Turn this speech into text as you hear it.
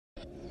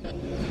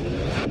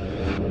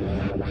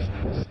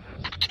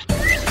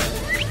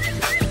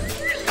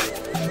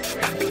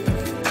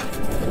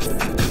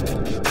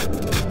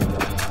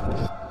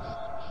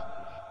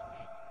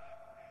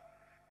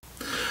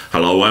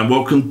Hello and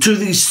welcome to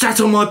the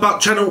SatonmyButt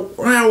channel.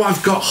 Now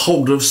I've got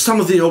hold of some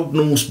of the Old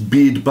Norse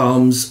beard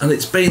balms, and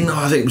it's been,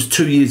 I think it was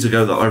 2 years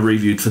ago that I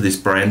reviewed for this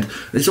brand.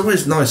 It's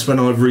always nice when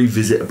I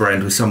revisit a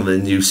brand with some of their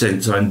new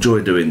scents. I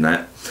enjoy doing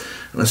that,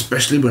 and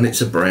especially when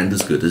it's a brand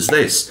as good as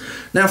this.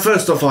 Now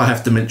first off, I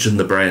have to mention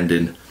the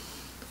branding.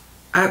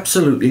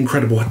 Absolutely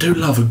incredible. I do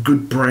love a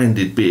good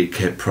branded beard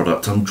care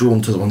product. I'm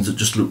drawn to the ones that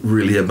just look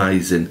really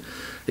amazing.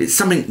 It's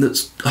something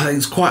that's, I think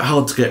it's quite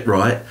hard to get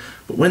right,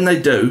 but when they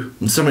do,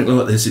 and something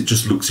like this, it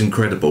just looks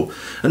incredible.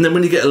 And then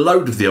when you get a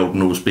load of the Old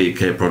Norse beard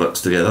care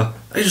products together,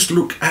 they just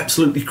look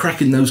absolutely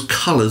cracking. Those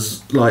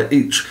colours, like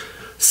each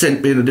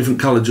scent being a different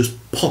colour, just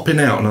popping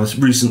out. And I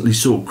recently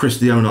saw Chris,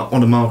 the owner,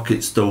 on a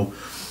market stall,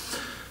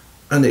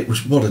 and it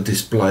was, what a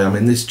display. I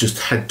mean, this just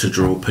had to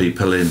draw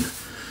people in.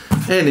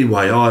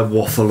 Anyway, I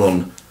waffle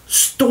on.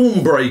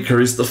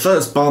 Stormbreaker is the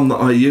first balm that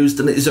I used,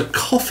 and it is a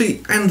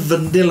coffee and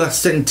vanilla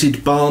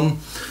scented balm.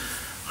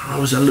 I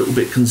was a little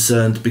bit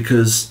concerned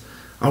because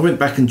I went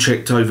back and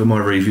checked over my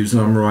reviews,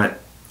 and I'm right,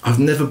 I've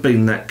never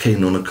been that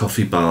keen on a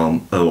coffee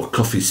balm, or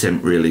coffee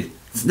scent really.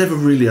 It's never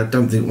really, I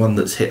don't think, one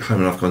that's hit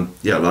home and I've gone,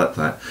 yeah, I like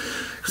that.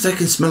 Because they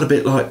can smell a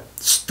bit like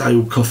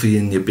stale coffee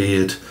in your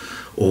beard,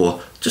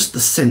 or just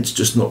the scent's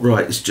just not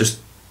right. It's just,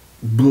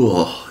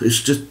 it's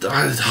just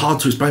it's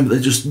hard to explain, but they're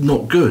just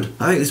not good.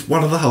 I think it's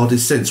one of the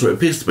hardest scents, or it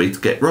appears to be, to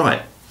get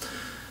right.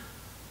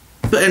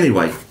 But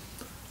anyway,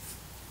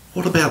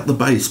 what about the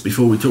base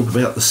before we talk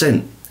about the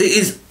scent? It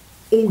is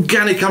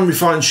organic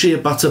unrefined shea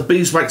butter,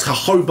 beeswax,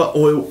 jojoba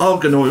oil,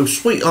 argan oil,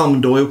 sweet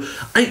almond oil,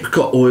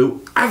 apricot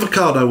oil,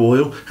 avocado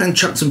oil, and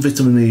chuck some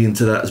vitamin E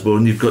into that as well,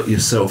 and you've got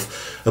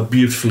yourself a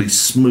beautifully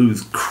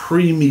smooth,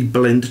 creamy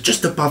blend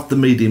just above the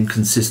medium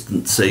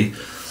consistency.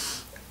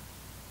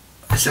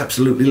 It's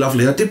absolutely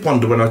lovely. I did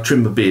wonder when I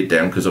trimmed my beard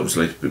down, because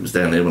obviously it was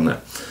down here, wasn't it?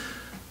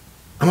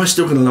 Am I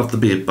still going to love the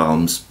beard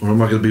balms, or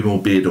am I going to be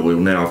more beard oil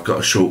now I've got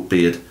a short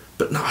beard?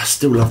 But no, I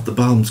still love the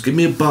balms. Give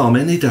me a balm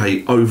any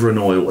day over an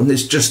oil, and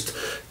this just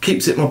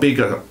keeps it, my beard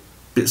got a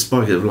bit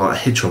spiky, like a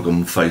hedgehog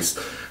on my face.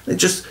 It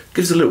just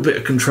gives a little bit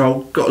of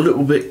control. Got a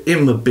little bit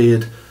in my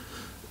beard.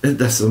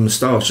 That's the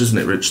moustache, isn't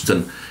it,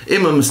 Richardson?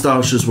 In my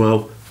moustache as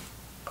well.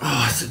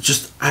 Oh, it's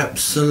just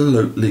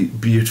absolutely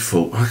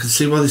beautiful. I can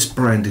see why this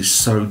brand is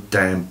so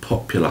damn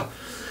popular.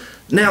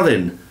 Now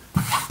then,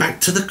 back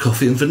to the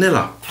coffee and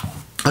vanilla.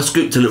 I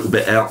scooped a little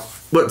bit out,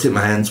 worked it in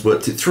my hands,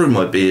 worked it through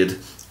my beard.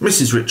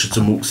 Mrs.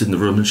 Richardson walks in the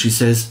room and she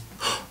says,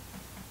 oh,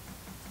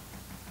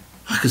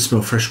 I can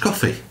smell fresh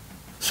coffee.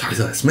 So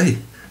that's me.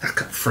 I've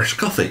got fresh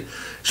coffee.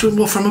 She went,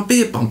 well, from a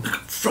beard balm.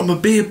 From a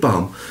beard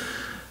balm.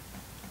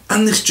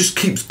 And this just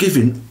keeps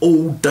giving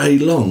all day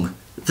long.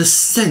 The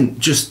scent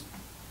just,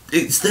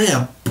 it's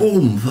there,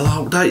 boom, for the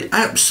whole day.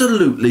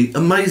 Absolutely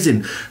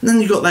amazing. And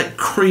then you've got that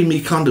creamy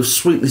kind of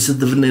sweetness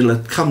of the vanilla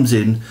comes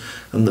in,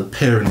 and the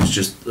pairing is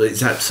just,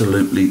 it's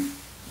absolutely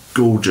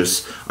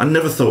gorgeous. I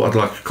never thought I'd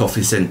like a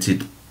coffee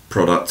scented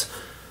product.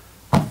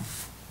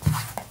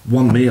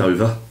 Won me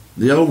over.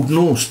 The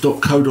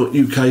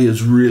oldnorse.co.uk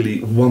has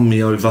really won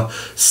me over.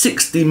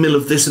 60ml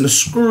of this in a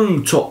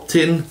screw top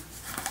tin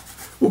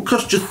will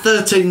cost you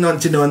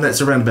 $13.99.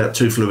 That's around about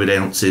 2 fluid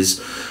ounces,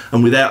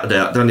 and without a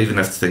doubt, don't even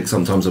have to think.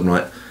 Sometimes I'm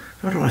like,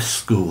 how do I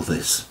score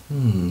this?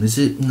 Is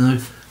it? No,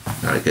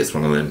 it gets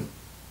one of them.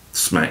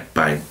 Smack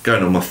bang,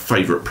 going on my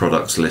favourite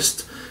products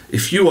list.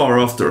 If you are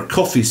after a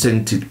coffee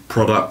scented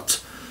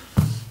product,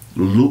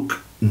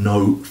 look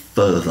no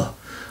further.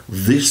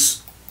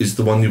 This is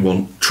the one you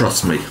want,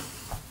 trust me.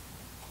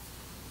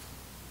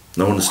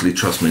 No, honestly,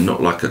 trust me,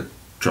 not like a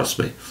trust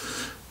me.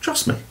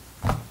 Trust me,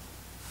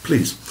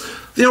 please.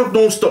 The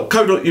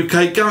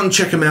oldnorse.co.uk, go and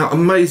check them out.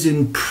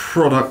 Amazing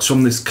products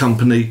from this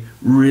company.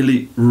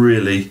 Really,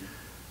 really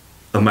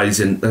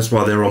amazing. That's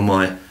why they're on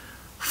my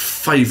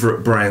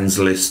favourite brands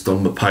list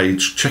on the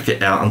page. Check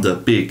it out under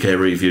beard care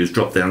reviews.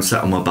 Drop down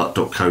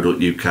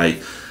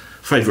SatonmyButt.co.uk.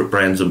 Favourite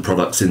brands and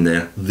products in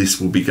there.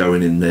 This will be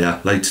going in there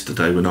later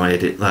today when I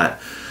edit that.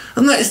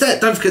 And that is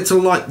that. Don't forget to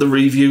like the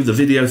review, the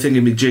video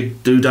thingamajig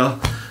doodah.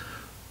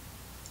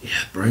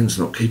 Yeah, brain's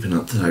not keeping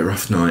up today.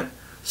 Rough night.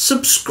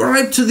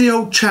 Subscribe to the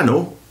old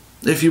channel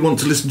if you want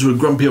to listen to a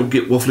grumpy old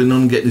git waffling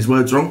on and getting his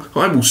words wrong.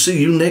 I will see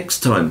you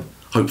next time,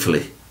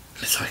 hopefully,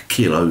 unless I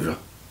keel over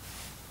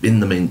in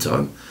the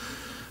meantime.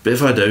 But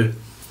if I do,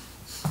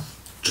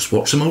 just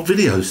watch some old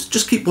videos.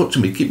 Just keep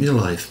watching me, keep me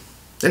alive.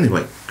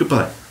 Anyway,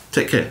 goodbye,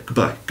 take care,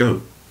 goodbye,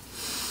 go.